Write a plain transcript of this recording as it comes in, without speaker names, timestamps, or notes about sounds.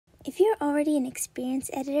If you're already an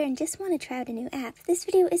experienced editor and just want to try out a new app, this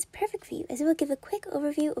video is perfect for you as it will give a quick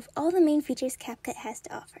overview of all the main features Capcut has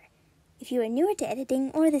to offer. If you are newer to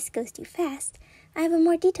editing or this goes too fast, I have a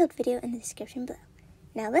more detailed video in the description below.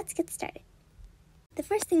 Now let's get started. The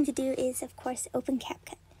first thing to do is, of course, open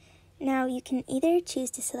Capcut. Now you can either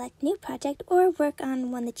choose to select New Project or work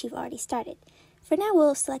on one that you've already started. For now,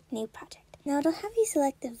 we'll select New Project. Now it'll have you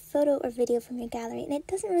select a photo or video from your gallery, and it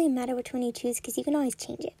doesn't really matter which one you choose because you can always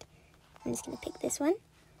change it. I'm just going to pick this one.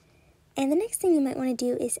 And the next thing you might want to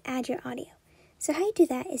do is add your audio. So how you do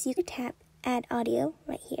that is you can tap Add Audio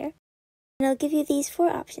right here. And it'll give you these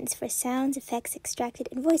 4 options for sounds, effects, extracted,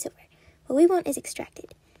 and voiceover. What we want is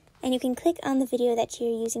extracted. And you can click on the video that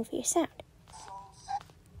you're using for your sound.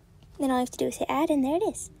 Then all you have to do is hit Add, and there it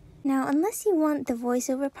is. Now, unless you want the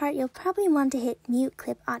voiceover part, you'll probably want to hit Mute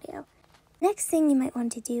Clip Audio. Next thing you might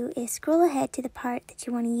want to do is scroll ahead to the part that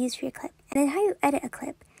you want to use for your clip. And then how you edit a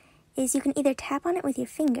clip is you can either tap on it with your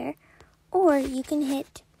finger, or you can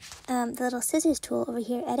hit the little scissors tool over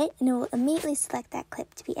here, Edit, and it will immediately select that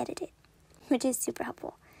clip to be edited, which is super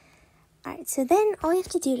helpful. Alright, so then all you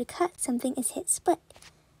have to do to cut something is hit Split.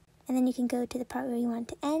 And then you can go to the part where you want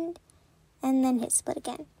to end, and then hit Split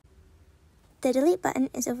again. The delete button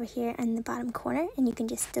is over here in the bottom corner, and you can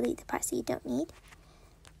just delete the parts that you don't need.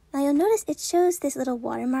 Now you'll notice it shows this little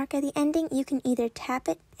watermark at the ending. You can either tap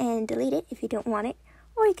it and delete it if you don't want it,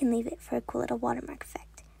 or you can leave it for a cool little watermark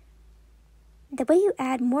effect. The way you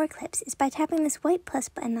add more clips is by tapping this white plus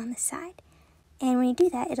button on the side. And when you do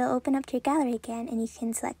that, it'll open up to your gallery again, and you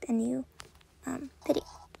can select a new video.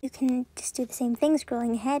 You can just do the same thing,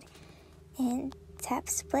 scrolling ahead, and tap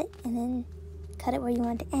Split, and then cut it where you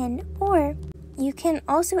want to end. Or you can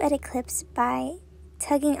also edit clips by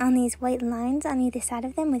tugging on these white lines on either side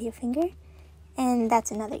of them with your finger, and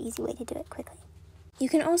that's another easy way to do it quickly. You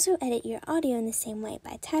can also edit your audio in the same way.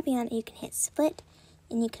 By tapping on it, you can hit Split,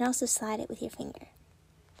 and you can also slide it with your finger.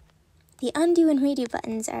 The undo and redo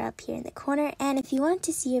buttons are up here in the corner, and if you want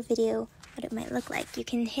to see your video, what it might look like, you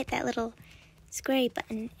can hit that little square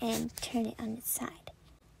button and turn it on its side,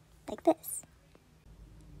 like this.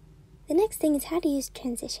 The next thing is how to use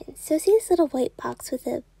transitions. So see this little white box with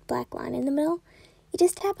a black line in the middle? You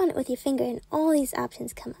just tap on it with your finger, and all these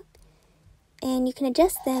options come up. And you can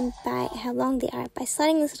adjust them by how long they are by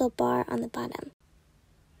sliding this little bar on the bottom.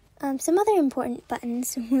 Some other important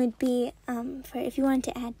buttons would be for if you want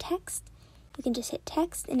to add text, you can just hit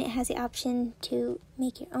text, and it has the option to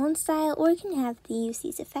make your own style, or you can have use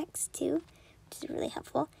these effects too, which is really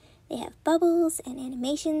helpful. They have bubbles and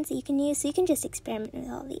animations that you can use, so you can just experiment with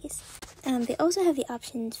all these. They also have the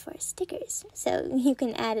options for stickers, so you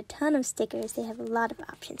can add a ton of stickers. They have a lot of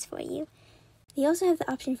options for you. They also have the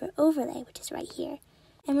option for overlay, which is right here.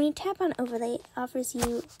 And when you tap on overlay, it offers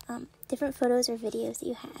you different photos or videos that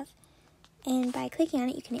you have. And by clicking on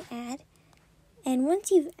it, you can hit add. And once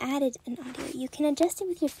you've added an audio, you can adjust it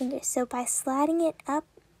with your fingers. So by sliding it up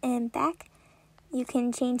and back, you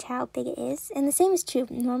can change how big it is. And the same is true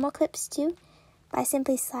of normal clips too. By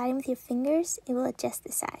simply sliding with your fingers, it will adjust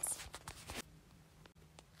the size.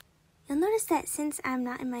 You'll notice that since I'm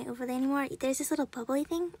not in my overlay anymore, there's this little bubbly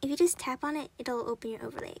thing. If you just tap on it, it'll open your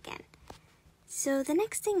overlay again. So the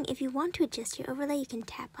next thing, if you want to adjust your overlay, you can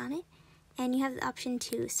tap on it, and you have the option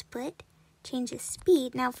to split, change the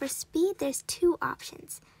speed. Now for speed, there's 2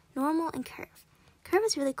 options, normal and curve. Curve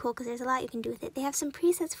is really cool because there's a lot you can do with it. They have some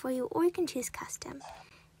presets for you, or you can choose custom.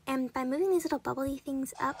 And by moving these little bubbly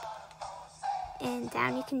things up and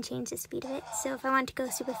down, you can change the speed of it. So if I want to go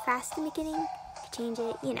super fast in the beginning, I can change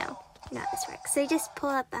it, you know how this works. So you just pull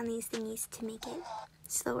up on these thingies to make it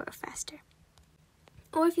slower or faster.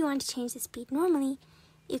 Or if you want to change the speed normally,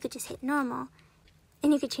 you could just hit normal,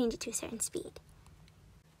 and you could change it to a certain speed.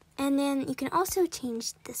 And then you can also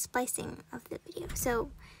change the splicing of the video.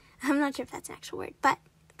 So I'm not sure if that's an actual word, but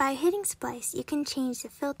by hitting splice, you can change the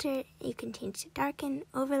filter, you can change the darken,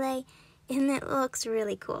 overlay, and it looks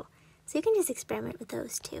really cool. So you can just experiment with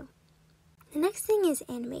those too. The next thing is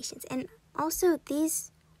animations, and also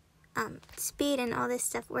these speed and all this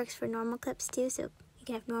stuff works for normal clips too, so you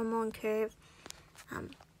can have normal and curve.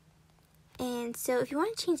 And so if you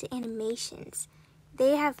want to change the animations,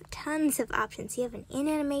 they have tons of options. You have an in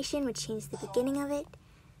animation, which changes the beginning of it.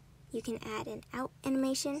 You can add an out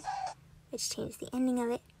animation, which changes the ending of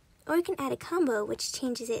it. Or you can add a combo, which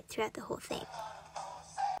changes it throughout the whole thing.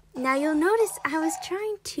 Now you'll notice I was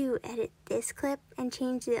trying to edit this clip and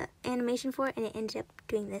change the animation for it, and it ended up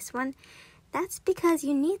doing this one. That's because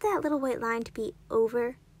you need that little white line to be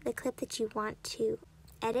over the clip that you want to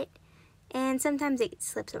edit, and sometimes it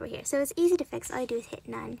slips over here. So it's easy to fix. All you do is hit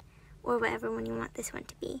none, or whatever when you want this one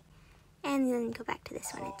to be. and then go back to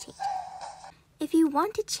this one and change it. If you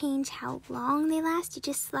want to change how long they last, you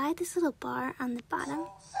just slide this little bar on the bottom,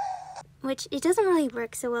 which it doesn't really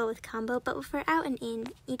work so well with combo, but for out and in,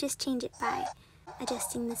 you just change it by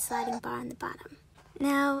adjusting the sliding bar on the bottom.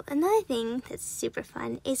 Now, another thing that's super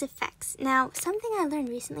fun is effects. Now, something I learned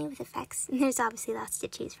recently with effects, and there's obviously lots to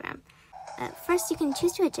choose from. First, you can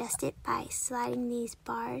choose to adjust it by sliding these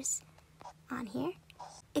bars on here.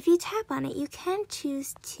 If you tap on it, you can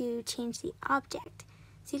choose to change the object.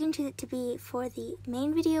 So you can choose it to be for the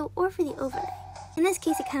main video or for the overlay. In this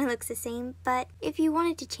case, it kind of looks the same, but if you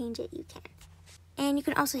wanted to change it, you can. And you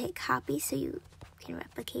can also hit copy so you can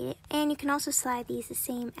replicate it. And you can also slide these the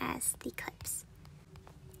same as the clips.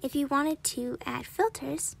 If you wanted to add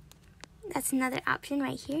filters, that's another option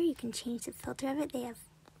right here. You can change the filter of it. They have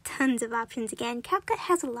tons of options again. Capcut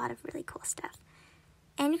has a lot of really cool stuff.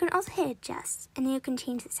 And you can also hit adjust, and then you can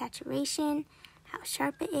change the saturation, how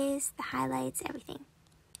sharp it is, the highlights, everything.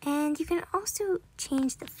 And you can also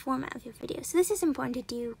change the format of your video. So this is important to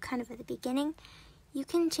do kind of at the beginning. You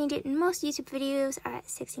can change it. Most YouTube videos are at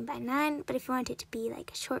 16:9, but if you want it to be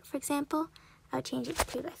like a short, for example, I would change it to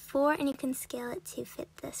 3:4, and you can scale it to fit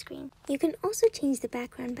the screen. You can also change the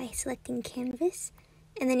background by selecting canvas,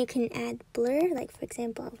 and then you can add blur, like for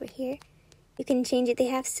example over here. You can change it. They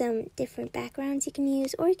have some different backgrounds you can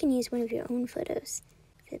use, or you can use one of your own photos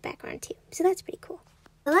for the background too. So that's pretty cool.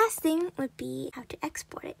 The last thing would be how to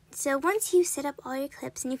export it. So once you set up all your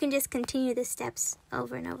clips, and you can just continue the steps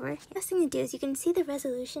over and over, the best thing to do is you can see the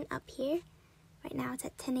resolution up here. Right now it's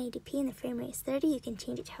at 1080p and the frame rate is 30. You can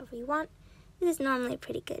change it however you want. This is normally a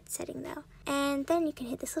pretty good setting though. And then you can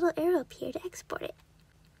hit this little arrow up here to export it.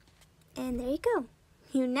 And there you go.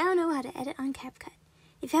 You now know how to edit on Capcut.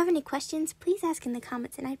 If you have any questions, please ask in the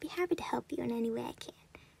comments and I'd be happy to help you in any way I can.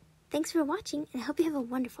 Thanks for watching, and I hope you have a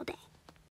wonderful day.